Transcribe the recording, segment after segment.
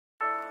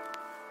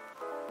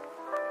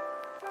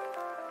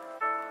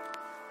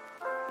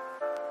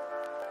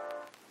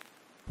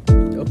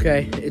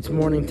Okay, it's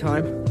morning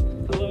time.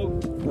 Hello.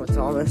 I'm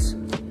Thomas,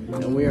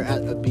 and we are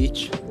at the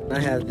beach. I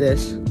have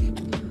this,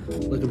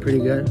 looking pretty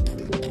good.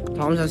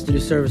 Thomas has to do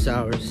service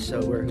hours, so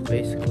we're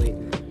basically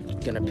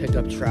gonna pick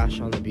up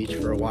trash on the beach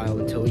for a while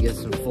until we get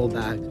some full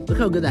bag. Look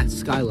how good that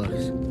sky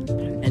looks.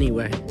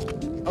 Anyway.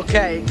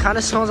 Okay, it kind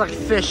of smells like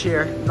fish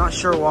here. Not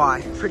sure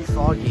why. Pretty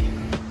foggy.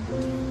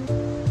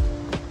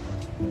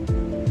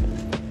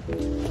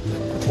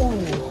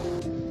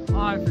 Oh,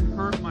 I've been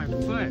hurt my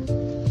foot.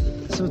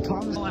 So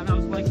Thomas, And I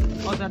was like,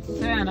 oh, that's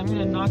sand. I'm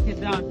gonna knock it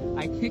down.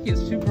 I kick it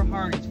super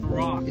hard. It's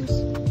rock.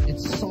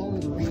 it's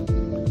solid rock,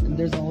 and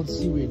there's all the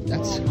seaweed.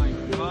 That's Oh my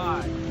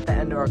god. the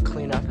end of our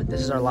cleanup.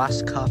 This is our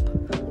last cup,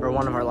 or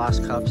one of our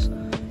last cups.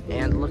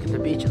 And look at the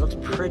beach. It looks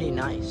pretty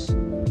nice.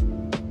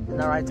 Isn't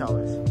that right,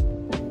 Thomas?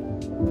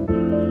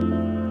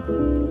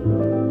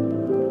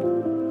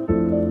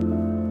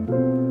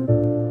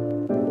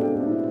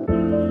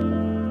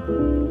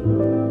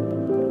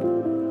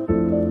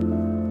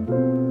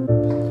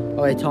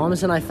 Okay,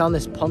 Thomas and I found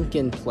this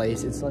pumpkin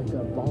place. It's like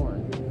a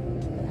barn.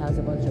 It has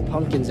a bunch of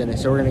pumpkins in it,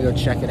 so we're gonna go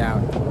check it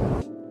out.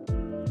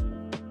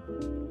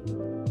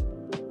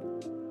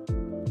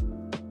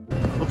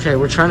 Okay,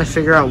 we're trying to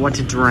figure out what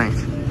to drink.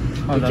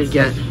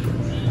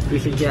 We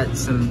could get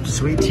some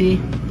sweet tea,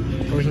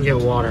 or we can get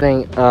water.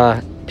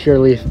 Pure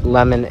leaf,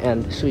 lemon,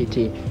 and sweet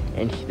tea.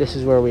 And this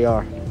is where we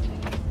are.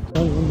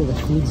 Going into the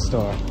food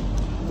store,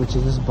 which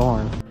is this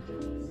barn.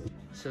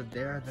 So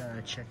there are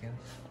the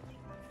chickens.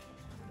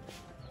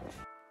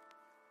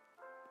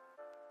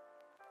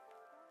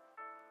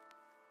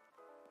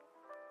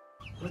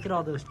 Look at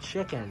all those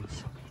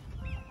chickens.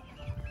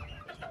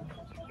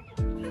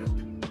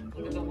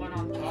 Look at the one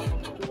on top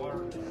of the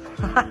water.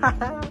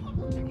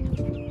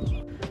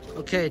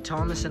 Okay,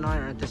 Thomas and I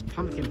are at this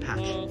pumpkin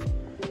patch.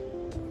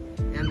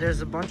 And there's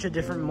a bunch of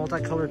different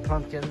multicolored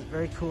pumpkins.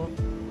 Very cool.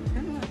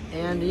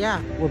 And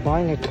yeah, we're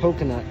buying a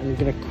coconut and we're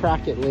gonna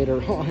crack it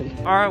later on.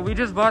 Alright, we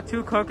just bought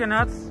 2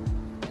 coconuts.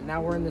 And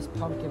now we're in this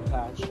pumpkin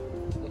patch,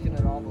 looking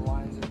at all the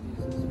lines of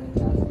these.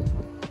 It's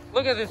fantastic.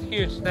 Look at this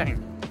huge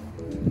thing.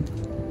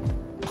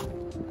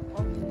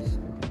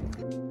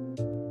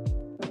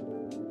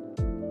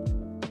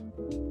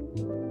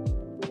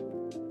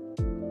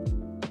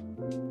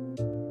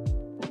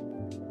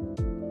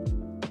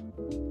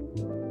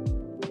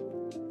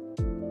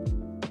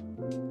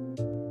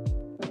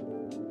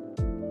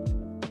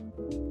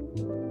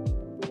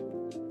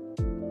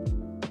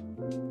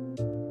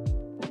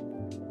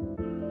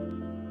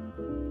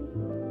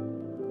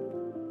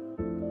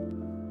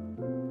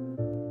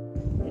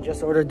 We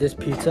just ordered this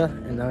pizza,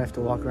 and now I have to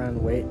walk around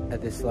and wait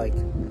at this like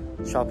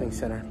shopping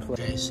center.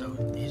 Okay, so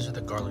these are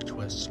the garlic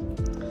twists.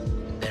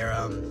 They're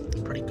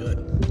pretty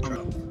good.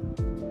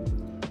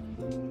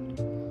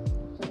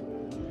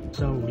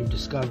 So we've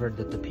discovered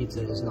that the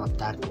pizza is not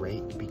that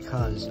great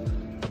because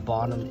the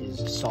bottom is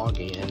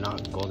soggy and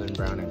not golden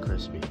brown and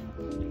crispy.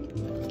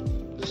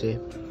 See?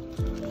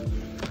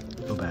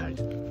 Go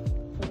bag.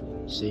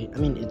 See? I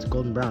mean, it's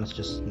golden brown, it's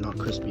just not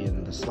crispy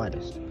in the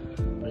slightest.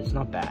 But it's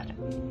not bad.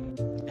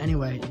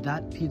 Anyway,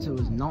 that pizza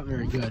was not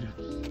very good,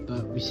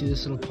 but we see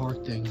this little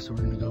park thing, so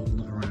we're gonna go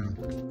look around.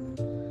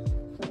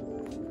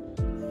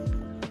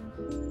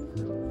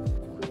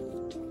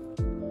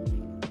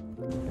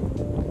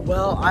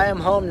 Well, I am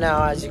home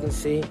now, as you can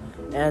see,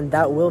 and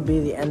that will be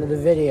the end of the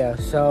video.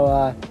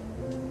 So,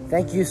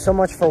 thank you so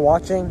much for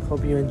watching.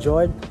 Hope you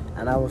enjoyed,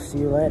 and I will see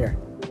you later.